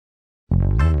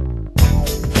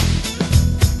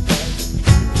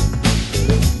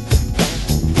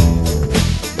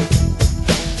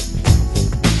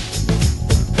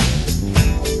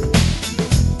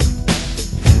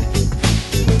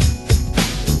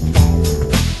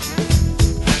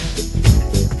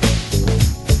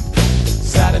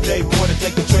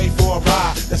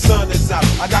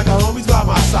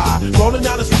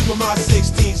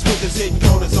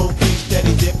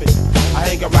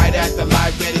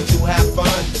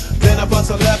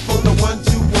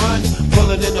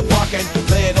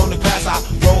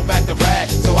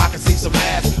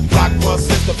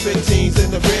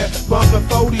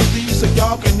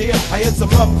here, I hit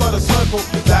some up for the circle.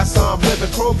 That's how I'm living.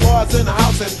 Crowbars in the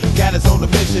house and got us on the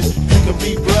mission. You can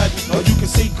be blood or you can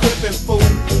see crippin' fool,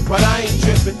 but I ain't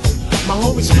trippin'. My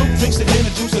homie Snoop drinks the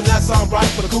inner juice and that's alright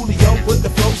for the coolio with the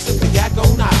flow, sip the yak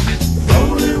on high.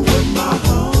 Rollin' with my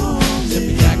homies, sip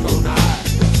the yak on high.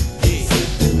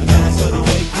 Yeah, another sunny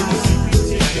day in the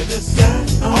CPT and this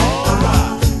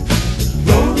alright.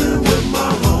 Rollin' with my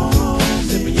homies,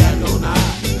 sip the yak on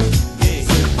high.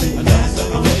 Yeah, another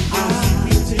sunny day in the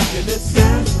CPT and this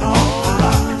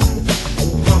alright.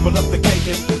 Crumble up the cake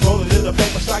and roll it in the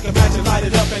paper, strike a match and light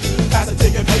it up and pass it to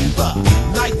your neighbor.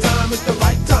 Nighttime is the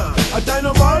right time. A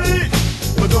dynamite!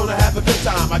 We're gonna have a good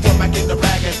time. I jump back in the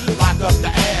rag and lock up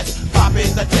the ass, pop in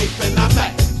the tape and I'm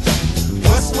back.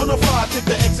 West 105 took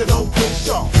the exit on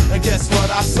Crenshaw, and guess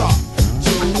what I saw?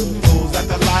 Two fools at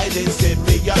the light and set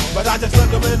me up, but I just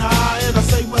look them in the eye and I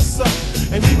say what's up.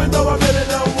 And even though I really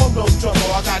don't want no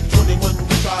trouble, I got 21 who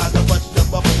tries to bust your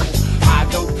bubble. I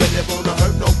don't really wanna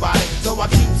hurt nobody, so I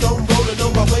keep on rolling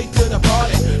on my way to the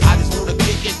party. I just wanna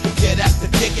kick it, yeah that's the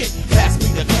ticket. Pass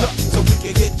me the cup so we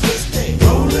can get twisted.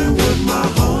 Rolling with my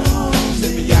homies,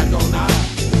 sipping yak on high.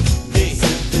 Yeah,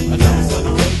 another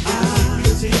sunny day in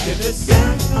the CPT and it's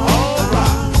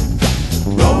alright.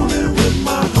 Rolling with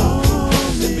my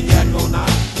homies, sipping yak on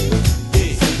high.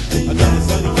 Yeah, another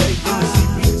sunny day in the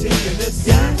CPT and it's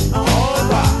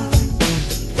alright.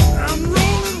 I'm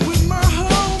rolling with my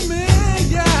homie,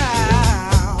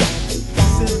 yeah.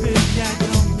 Sipping yak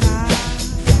on high,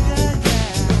 yeah,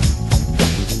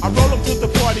 yeah. I roll up to the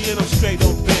party and I'm straight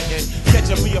on bent, and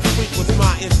catching me a freak was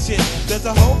my intent. There's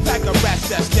a whole pack of rats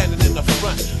that's standing in the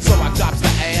front, so I drops the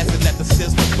ass and let the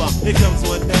system bump. Here comes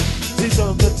one day, she's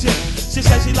on the tip. She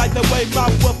says she like the way my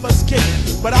woofers kick,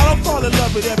 but I don't fall in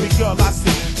love with every girl I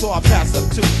see, so I pass up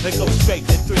two and go straight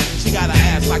to three. She got an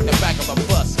ass like the back of a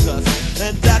bus, cuz,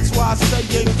 and that's why I say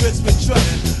ain't grits with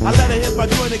trust. I let her hit my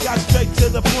joint and got straight to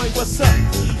the point. What's up?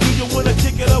 Do you wanna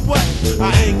kick it or what?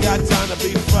 I ain't got time to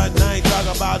be front, I ain't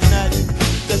talking about nothing.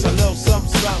 Just a little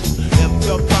something, something. If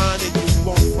you're fine and you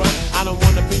won't front, I don't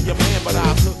wanna be your man, but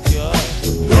I'll hook